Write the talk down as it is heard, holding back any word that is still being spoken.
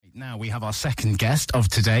Now we have our second guest of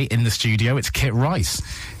today in the studio. It's Kit Rice.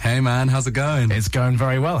 Hey man, how's it going? It's going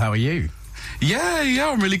very well. How are you?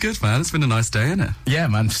 Yeah, I'm really good, man. It's been a nice day, isn't it? Yeah,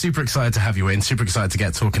 man. Super excited to have you in. Super excited to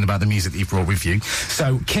get talking about the music that you've brought with you.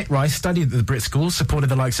 So, Kit Rice studied at the Brit School, supported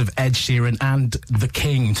the likes of Ed Sheeran and the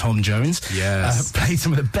King, Tom Jones. Yes. Played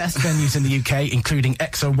some of the best venues in the UK, including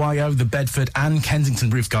XOYO, the Bedford and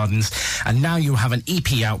Kensington Roof Gardens. And now you have an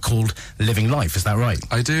EP out called Living Life. Is that right?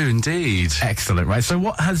 I do, indeed. Excellent, right? So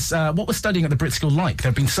what was studying at the Brit School like? There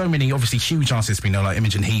have been so many, obviously, huge artists we know, like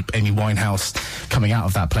Imogen Heap, Amy Winehouse, coming out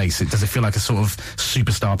of that place. Does it feel like a sort of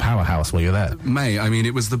superstar powerhouse while you're there? Mate, I mean,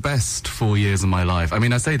 it was the best 4 years of my life. I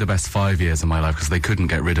mean, I say the best 5 years of my life because they couldn't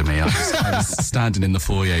get rid of me. I was standing in the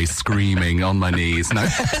foyer screaming on my knees. No, I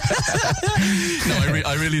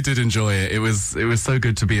really did enjoy it. It was so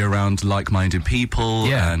good to be around like-minded people.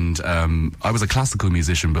 Yeah. And I was a classical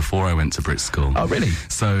musician before I went to Brit School. Oh, really?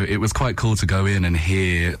 So it was quite cool to go in and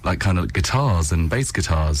hear like kind of guitars and bass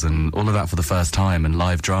guitars and all of that for the first time and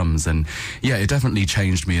live drums. And yeah, it definitely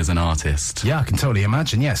changed me as an artist. Yeah, I can totally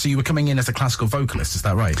imagine. Yeah, so you were coming in as a classical vocalist, is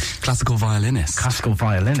that right? Classical violinist. Classical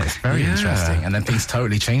violinist. Very interesting. And then things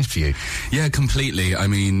totally changed for you. Yeah, completely. I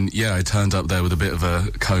mean, yeah, I turned up there with a bit of a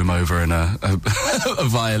comb over and a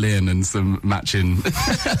violin and some matching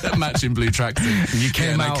blue tracksuit. You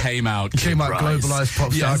came out globalized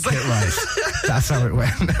pop star Kit Rice. That's how it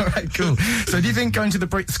went. All right, cool. So do you think going to the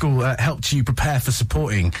Brit School helped you prepare for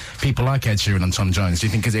supporting people like Ed Sheeran and Tom Jones? Do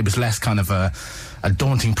you think because it was less kind of a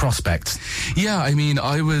daunting prospect? Yeah, I mean,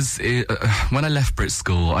 I was when I left Brit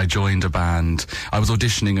School, I joined a band. I was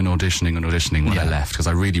auditioning when I left because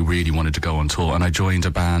I really, really wanted to go on tour, and I joined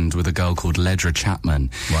a band with a girl called Ledra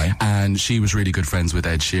Chapman. Right. And she was really good friends with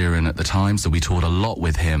Ed Sheeran at the time, so we toured a lot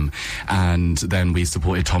with him, and then we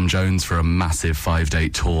supported Tom Jones for a massive 5-day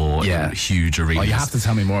tour in huge arenas. Oh, you have to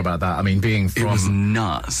tell me more about that. I mean, it was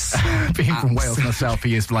nuts. Being from Wales myself,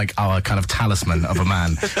 he is like our kind of talisman of a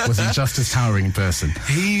man. Was he just as towering in person?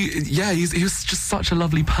 He was just such a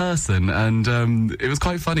lovely person, and it was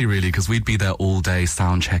quite funny really because we'd be there all day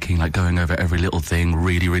sound checking, like going over every little thing,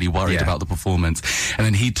 really, really worried about the performance, and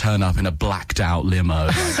then he'd turn up in a blacked out limo,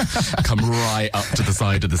 like, come right up to the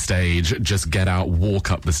side of the stage, just get out,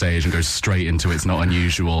 walk up the stage and go straight into It's Not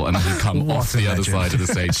Unusual, and then he'd come off the other side of the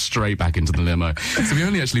stage straight back into the limo. So we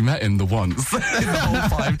only actually met him the once the whole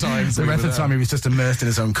 5 times. The rest of the time he was just immersed in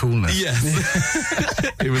his own coolness. Yes.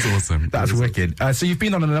 It was awesome. That's wicked. So you've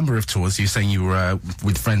been on a number of tours. You're saying you were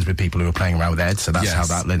with friends with people who were playing around with Ed, so that's how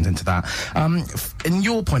that lent into that. In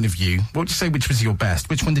your point of view, what would you say which was your best?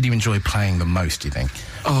 Which one did you enjoy playing the most, do you think?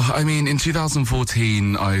 Oh, I mean, in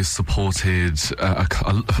 2014, I supported a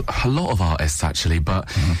lot of artists, actually, but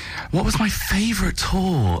what was my favourite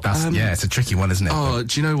tour? It's a tricky one, isn't it? Oh,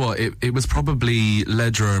 do you know what? It was probably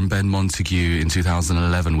Ledra and Ben Montague in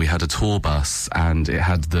 2011. We had a tour bus, and it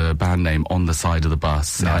had the band name on the side of the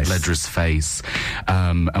bus. Nice. It had Ledra's face.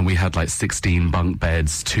 And we had like 16 bunk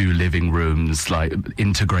beds, 2 living rooms, like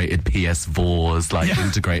integrated PS4s, like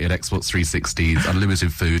integrated Xbox 360s,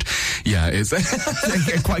 unlimited food. Yeah, it's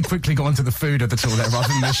quite quickly got onto the food of the tour there rather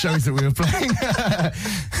than the shows that we were playing.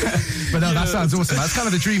 But no, that sounds awesome. That's kind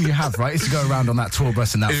of the dream you have, right? Is to go around on that tour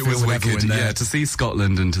bus and that it was wicked. Yeah, to see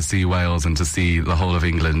Scotland and to see Wales and to see the whole of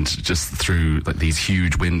England just through like these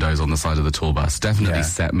huge windows on the side of the tour bus definitely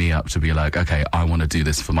set me up to be like, okay, I want to do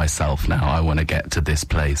this for myself now. I want to get to this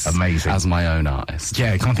place. Amazing. As my own artist.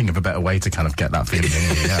 Yeah, I can't think of a better way to kind of get that feeling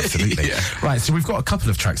in you. Yeah, absolutely. Right, so we've got a couple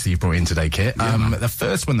of tracks that you've brought in today, Kit. The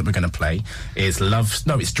first one that we're going to play is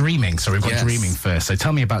it's Dreaming. So we've got Dreaming first. So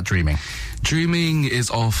tell me about Dreaming. Dreaming is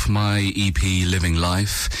off my EP Living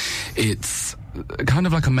Life. It's kind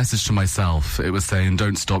of like a message to myself. It was saying,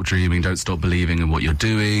 don't stop dreaming, don't stop believing in what you're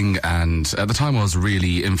doing. And at the time I was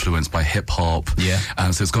really influenced by hip-hop.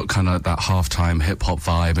 So it's got kind of that halftime hip-hop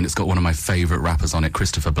vibe, and it's got one of my favourite rappers on it,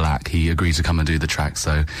 Christopher Black. He agreed to come and do the track,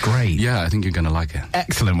 so great. Yeah, I think you're going to like it.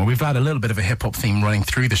 Excellent. Well, we've had a little bit of a hip-hop theme running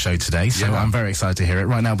through the show today, so I'm very excited to hear it.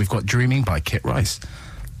 Right now we've got Dreaming by Kit Rice.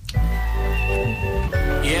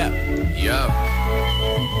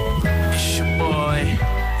 It's your boy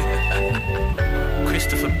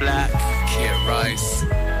Christopher Black, Kit Rice,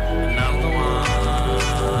 number one.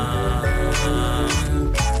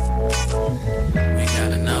 We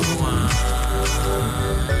got another one.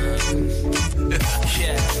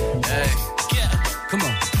 Come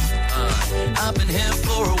on. I've been here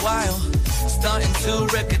for a while, starting to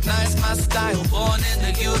recognize my style. Born in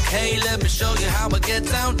the UK, let me show you how I get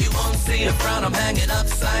down. You won't see a frown, I'm hanging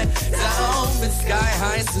upside down. Been sky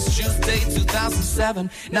high since Tuesday 2007.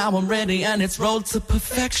 Now I'm ready and it's rolled to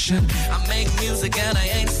perfection. I make music and I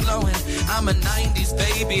ain't slowing. I'm a 90s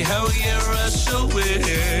baby, hell yeah, I show it.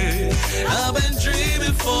 I've been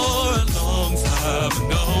dreaming for a long time,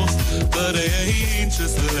 no, but I ain't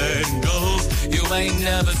just letting go. You ain't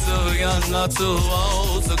never too young or too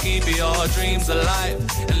old, so keep your dreams alive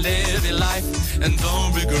and live your life and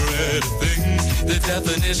don't regret a thing. The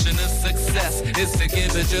definition of success is to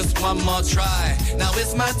give it just one more try. Now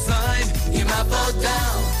it's my time, you might fall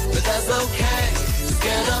down, but that's okay. Just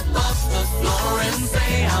get up off the floor and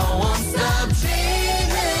say I won't stop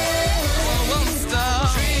dreaming. I won't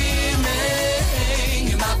stop dreaming.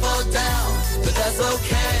 You might fall down, but that's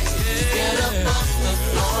okay. Just get up off the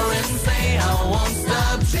floor and say I won't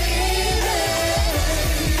stop dreaming.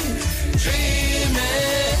 Dreaming.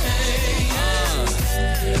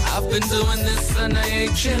 I've been doing this and I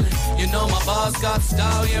ain't chilling. You know my bars got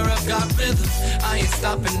style, yeah, I've got rhythm. I ain't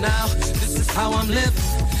stopping now, this is how I'm living.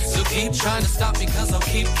 So keep trying to stop me cause I'll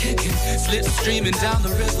keep kicking. Slip streaming down the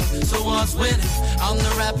river, so what's winning? I'm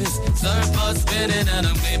the rapist, surfboard spinning, and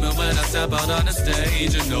I'm gleaming when I step out on the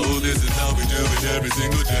stage. You know this is how we do it every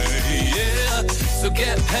single day, yeah. So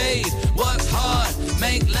get paid, work hard,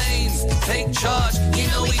 make lanes, take charge. You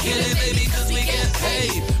know we kill it, baby, cause we get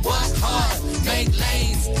paid. Work hard, make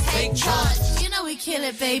lanes, take charge. You know we kill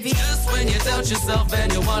it, baby. Just when you doubt yourself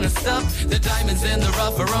and you wanna stop, the diamonds in the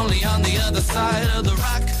rough are only on the other side of the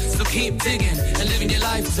rock. So keep digging and living your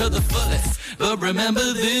life to the fullest. But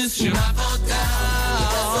remember this, you might fall down,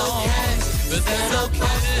 but that's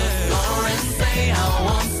okay. Floor and say I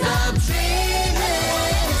won't stop dreaming.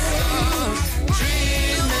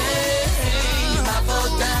 Dreaming. You might fall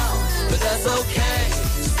down, but that's okay.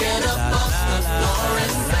 Just get up off the floor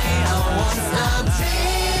and say I won't stop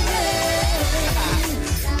dreaming.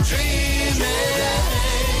 Dreaming.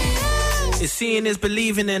 It's seeing is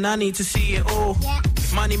believing and I need to see it all.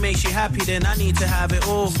 If money makes you happy, then I need to have it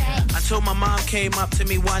all. Until my mom came up to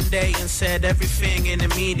me one day and said everything in the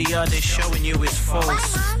media they're showing you is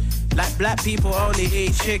false. Like black people only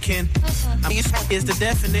eat chicken. I mean, is the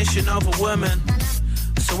definition of a woman.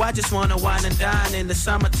 So I just wanna wine and dine in the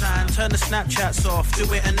summertime. Turn the Snapchats off, do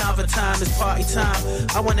it another time. It's party time.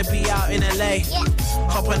 I wanna be out in LA.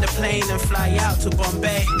 Hop on the plane and fly out to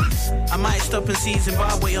Bombay. I might stop and see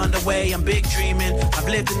Zimbabwe on the way. I'm big dreaming. I've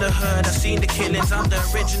lived in the hood, I've seen the killings. I'm the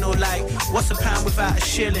original, like, what's a pound without a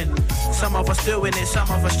shilling? Some of us doing it, some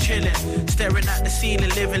of us chilling. Staring at the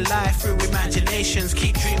ceiling, living life through imaginations.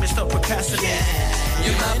 Keep dreaming, stop procrastinating.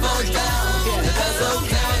 You might fall down, but that's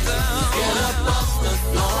okay. Get up off the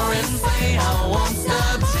floor and say I won't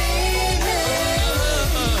stop dreaming.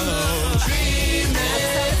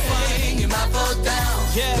 Dreaming. You might fall down,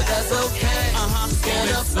 but that's okay.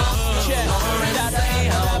 Get up off the floor and say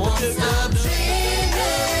I won't stop dreaming.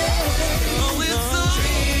 Oh, it's so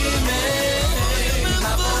dreaming. You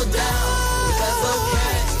might fall down, but that's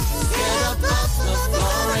okay. Get up off the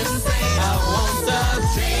floor and say I won't stop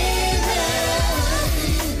dreaming.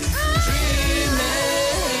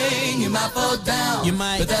 You might fall down, You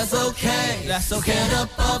might. but that's okay. That's okay. Get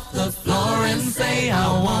up off the floor and say I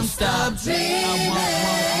won't stop dreaming.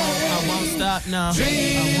 I won't stop now.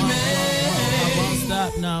 Dreaming. I won't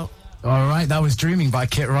stop now. All right, that was Dreaming by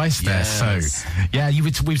Kit Rice there. Yes. So, yeah, we were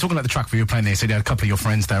talking about the track we were playing there. So you had a couple of your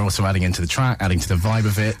friends there also adding into the track, adding to the vibe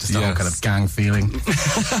of it, just the whole kind of gang feeling.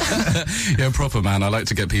 Yeah, proper, man. I like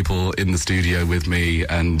to get people in the studio with me,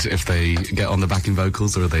 and if they get on the backing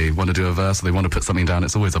vocals or they want to do a verse or they want to put something down,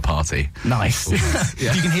 it's always a party. Nice.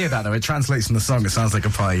 Yeah. You can hear that, though. It translates from the song. It sounds like a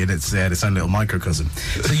party, and it's its own little microcosm.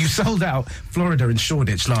 So you sold out Florida and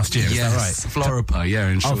Shoreditch last year, is that right? Floripa, yeah,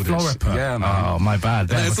 in Shoreditch. Oh, Floripa. Yeah, man. Oh, my bad.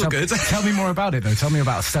 No, it's all good. Tell me more about it, though. Tell me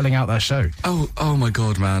about selling out that show. Oh my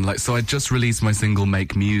God, man. Like, so I just released my single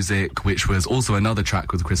Make Music, which was also another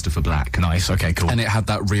track with Christopher Black. Nice. Okay, cool. And it had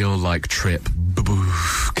that real, like, trip,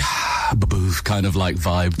 kind of like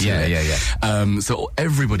vibe to it. Yeah. So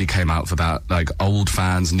everybody came out for that, like old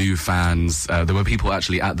fans, new fans. There were people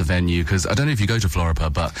actually at the venue, because I don't know if you go to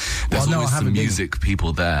Floripa, but there's always some music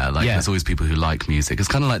people there. Like, there's always people who like music. It's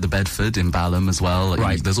kind of like the Bedford in Balham as well. Like,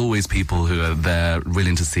 right. There's always people who are there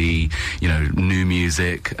willing to see, new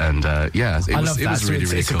music. And it was really,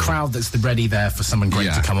 really it's cool. a crowd that's ready there for someone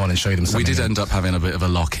great to come on and show them something. We did end up having a bit of a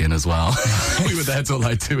lock-in as well. We were there till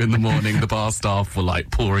like 2 a.m. The bar staff were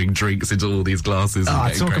like pouring drinks into all these glasses.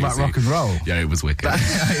 And talk crazy. about rock and roll. Yeah, it was wicked. That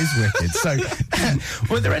is wicked. So,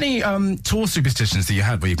 were there any tour superstitions that you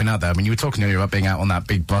had where you've been out there? I mean, you were talking earlier about being out on that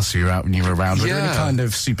big bus you were out when you were around. Were there any kind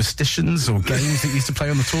of superstitions or games that you used to play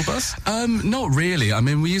on the tour bus? Not really. I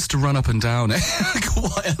mean, we used to run up and down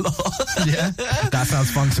quite a lot. Yeah, that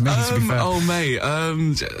sounds fun to me, to be fair. Oh, mate.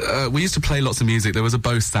 We used to play lots of music. There was a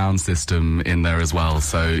Bose sound system in there as well.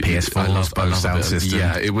 So PS4's Bose sound system.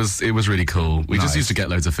 Yeah, it was really cool. We just used to get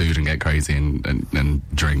loads of food and get crazy and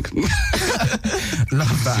drink.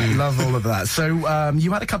 Love that. Love all of that. So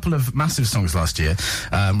you had a couple of massive songs last year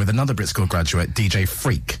with another Brit School graduate, DJ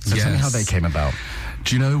Freak. So tell me how they came about.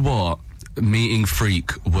 Do you know what? Meeting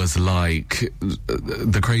Freak was like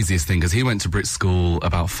the craziest thing, because he went to Brit School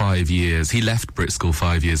about 5 years. He left Brit School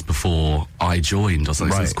 5 years before I joined or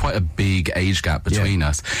something. Right. So it's quite a big age gap between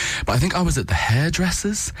us. But I think I was at the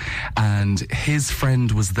hairdressers and his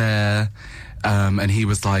friend was there. And he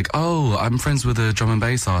was like, oh, I'm friends with a drum and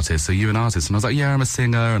bass artist, so you an artist? And I was like, yeah, I'm a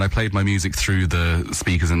singer, and I played my music through the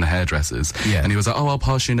speakers in the hairdressers. Yeah. And he was like, oh, I'll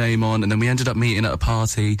pass your name on. And then we ended up meeting at a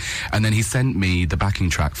party, and then he sent me the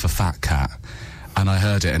backing track for Fat Cat. And I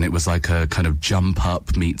heard it, and it was like a kind of jump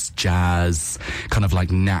up meets jazz, kind of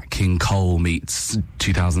like Nat King Cole meets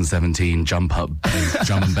 2017 jump up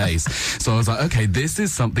drum and bass. So I was like, okay, this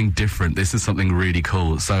is something different. This is something really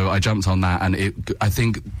cool. So I jumped on that, and I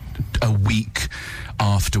think a week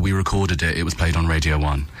after we recorded it, it was played on Radio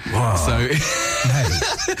 1. Wow. So it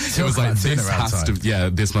was like,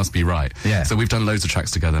 this must be right. Yeah. So we've done loads of tracks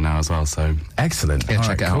together now as well. So excellent. Yeah,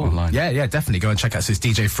 check it out online. Yeah, definitely go and check out. So it's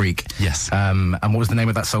DJ Freak. Yes. And what was the name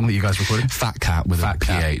of that song that you guys recorded? Fat Cat with a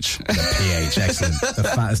PH. The PH, excellent. The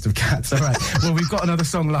fattest of cats. All right. Well, we've got another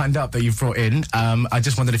song lined up that you've brought in. I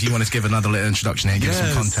just wondered if you wanted to give another little introduction here, give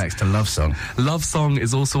some context to Love Song. Love Song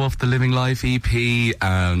is also off the Living Life EP,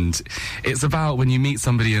 and it's about when you meet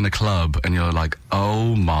somebody in a club and you're like,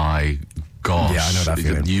 oh my gosh. Yeah, I know that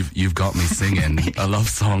feeling. You've got me singing a love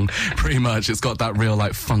song, pretty much. It's got that real,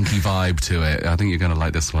 like, funky vibe to it. I think you're going to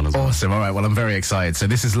like this one as well. Awesome. All right, well, I'm very excited. So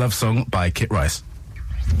this is Love Song by Kit Rice.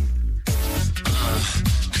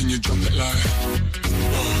 Can you drop it like?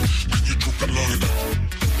 Can you drop it like?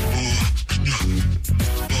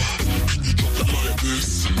 Can you drop it like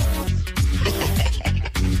this?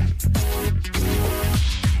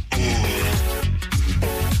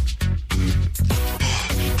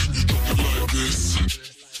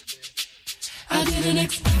 I didn't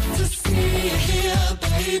expect to see you here,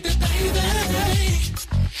 baby, baby.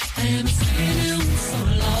 I haven't seen you in so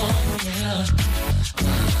long, yeah.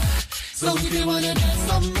 So if you wanna dance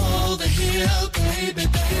some over here, baby,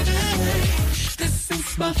 baby. This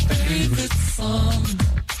is my favorite song.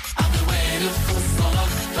 I've been waiting for so long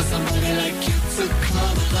for somebody like you to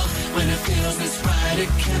come along. When it feels this right, it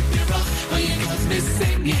can't be wrong. Oh, you got me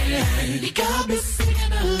singing, you got me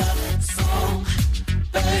singing a love song,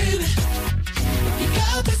 baby. You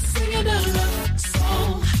got me singing a love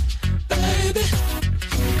song, baby.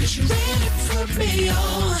 'Cause you really turned me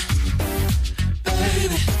on,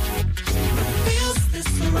 baby. When it feels this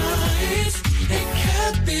right, it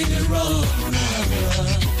can't be wrong.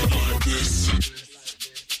 Like this.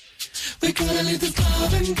 We gotta leave this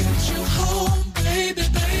club and get you home, baby,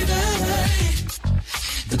 baby.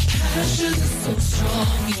 The passion is so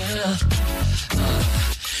strong, yeah.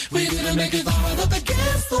 We're gonna make it hard up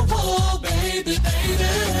against the wall, baby, baby.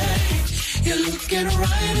 You're looking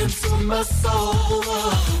right into my soul.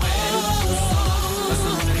 For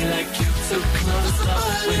somebody like you to close up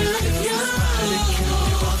when it feels right, it can't be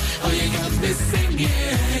wrong. Oh, you got me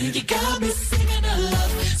singing, you got me singing a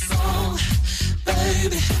love song,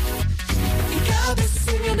 baby. You got me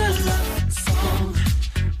singing a love song,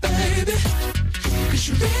 baby. 'Cause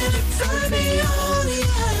you really turn me on,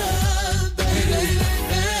 yeah, baby.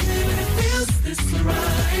 When it feels this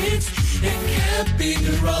right, it can't be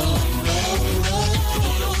wrong.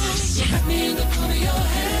 You have me in the palm of your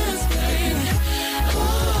hands, baby. Oh,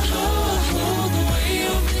 the way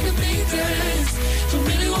you're making me dance. Don't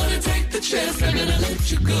really wanna take the chance, I'm gonna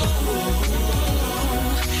let you go.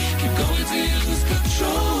 Keep going till you lose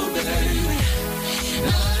control, baby. Now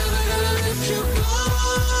I'm gonna let you go.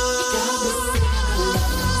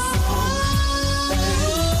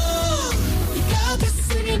 You got me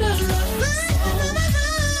singing a love song,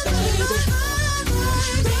 baby.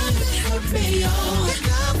 You really turn me on. You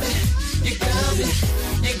got me, baby.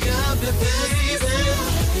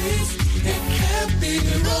 It can't be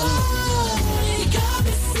wrong. You got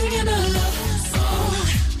me singing a love song,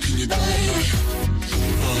 baby. You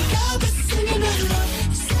got me singing a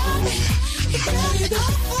love song, baby.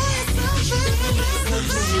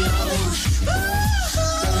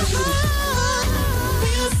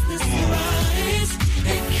 Feels this right?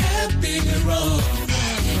 It can't be wrong.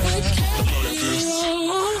 It can't be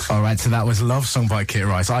wrong. All right, so that was Love Song by Kit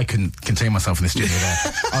Rice. I couldn't contain myself in the studio there.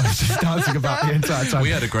 I was just dancing about the entire time. We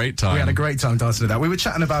had a great time. We had a great time dancing to that. We were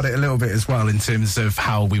chatting about it a little bit as well in terms of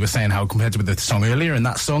how we were saying how compared with the song earlier and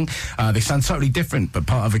that song, they sound totally different, but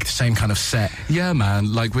part of the same kind of set. Yeah,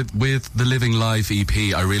 man. Like with the Living Life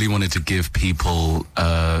EP, I really wanted to give people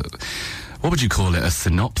what would you call it? A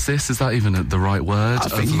synopsis? Is that even the right word? I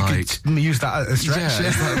think you could use that as a stretch. Yeah,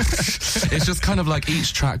 it's just kind of like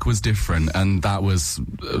each track was different, and that was,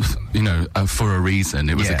 for a reason.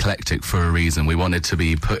 It was eclectic for a reason. We wanted to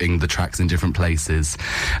be putting the tracks in different places,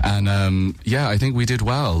 and I think we did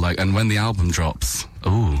well. Like, and when the album drops.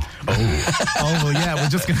 Yeah, we're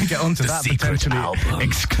just going to get onto that potentially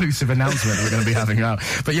exclusive announcement that we're going to be having out.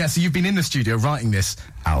 But yeah, so you've been in the studio writing this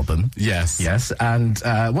album. Yes. And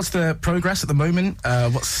what's the progress at the moment?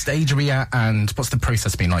 What stage are we at, and what's the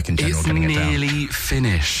process been like in general? It's getting nearly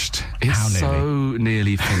finished. It's so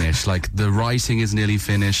nearly finished. Like, the writing is nearly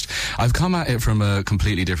finished. I've come at it from a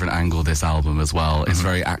completely different angle, this album as well. It's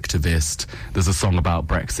very activist. There's a song about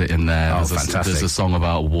Brexit in there. Fantastic. There's a song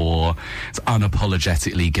about war. It's unapologetically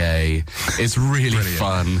gay. It's really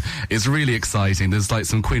fun. It's really exciting. There's like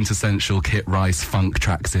some quintessential Kit Rice funk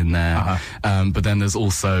tracks in there. But then there's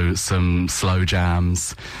also some slow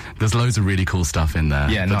jams. There's loads of really cool stuff in there.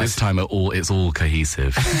 Yeah, but this time it's all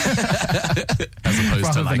cohesive. As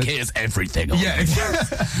opposed to like, here's everything. Yeah,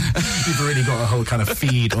 you've already got a whole kind of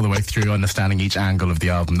feed all the way through, understanding each angle of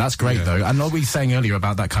the album. That's great though. And what we were saying earlier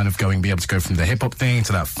about that kind of be able to go from the hip hop thing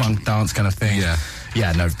to that funk dance kind of thing.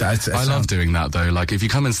 Yeah, no, I love doing that though. Like, if you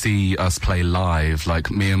come and see us play live, like,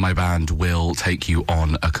 me and my band will take you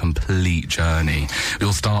on a complete journey.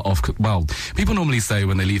 We'll start off, people normally say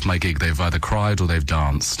when they leave my gig they've either cried or they've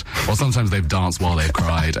danced. Or sometimes they've danced while they've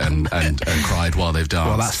cried and cried while they've danced.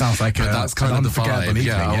 Well, that sounds like that's kind of the vibe. Evening.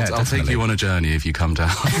 Yeah, I'll take you on a journey if you come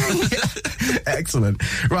down. Excellent.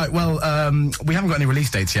 Right, well, we haven't got any release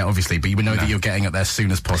dates yet, obviously, but we know that you're getting it there as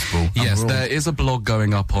soon as possible. Yes, there is a blog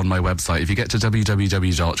going up on my website. If you get to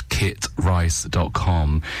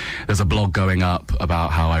www.kitrice.com, there's a blog going up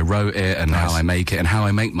about how I wrote it and how I make it and how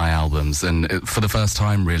I make my albums. And for the first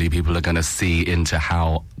time, really, people are going to see into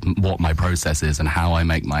what my process is and how I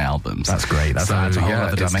make my albums. That's great. That's a whole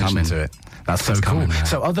other dimension to it. That's so cool.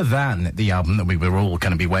 So other than the album that we were all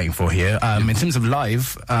going to be waiting for here, in terms of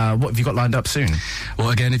live, what have you got lined up soon? Well,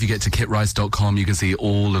 again, if you get to kitrice.com, you can see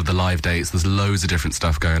all of the live dates. There's loads of different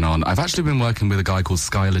stuff going on. I've actually been working with a guy called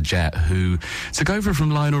Skylar Jett, who took over from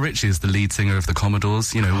Lionel Richie as the lead singer of the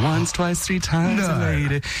Commodores. You know, once, twice, three times a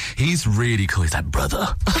lady. He's really cool. He's like,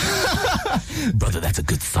 brother, that's a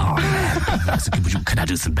good song, man. Can I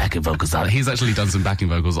do some backing vocals on it? He's actually done some backing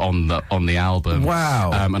vocals on the album. Wow.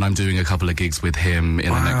 And I'm doing a couple of gigs with him in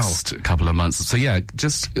the next couple of months. So yeah,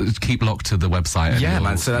 just keep locked to the website. Yeah,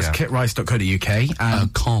 man. So that's kitrice.co.uk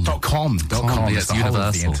and .com. Yes, it's universal.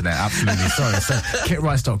 Of the internet. Absolutely. Sorry. So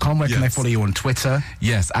kitrice.com. Where can they follow you on Twitter?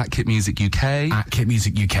 Yes, at Kit Music UK. At Kit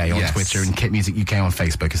Music UK on Twitter and Kit Music UK on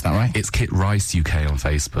Facebook. Is that right? It's Kit Rice UK on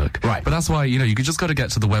Facebook. Right. But that's why, you just got to get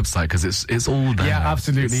to the website because it's all there. Yeah,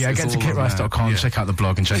 absolutely. Get to kitrice.com, check out the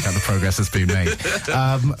blog and check out the progress that's been made.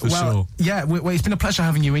 Sure. Yeah, it's been a pleasure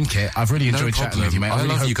having you in, Kit. I've really enjoyed chatting with you, mate. I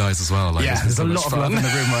love you guys as well. Like, there's a lot of love in the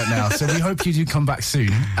room right now. So we hope you do come back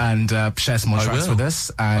soon and share some more tracks with us.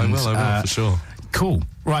 And, I will, for sure. Cool.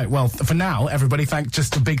 Right, well, for now, everybody,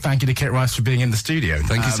 just a big thank you to Kit Rice for being in the studio.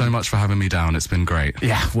 Thank you so much for having me down. It's been great.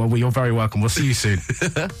 Yeah, well, you're very welcome. We'll see you soon.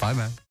 Bye, man.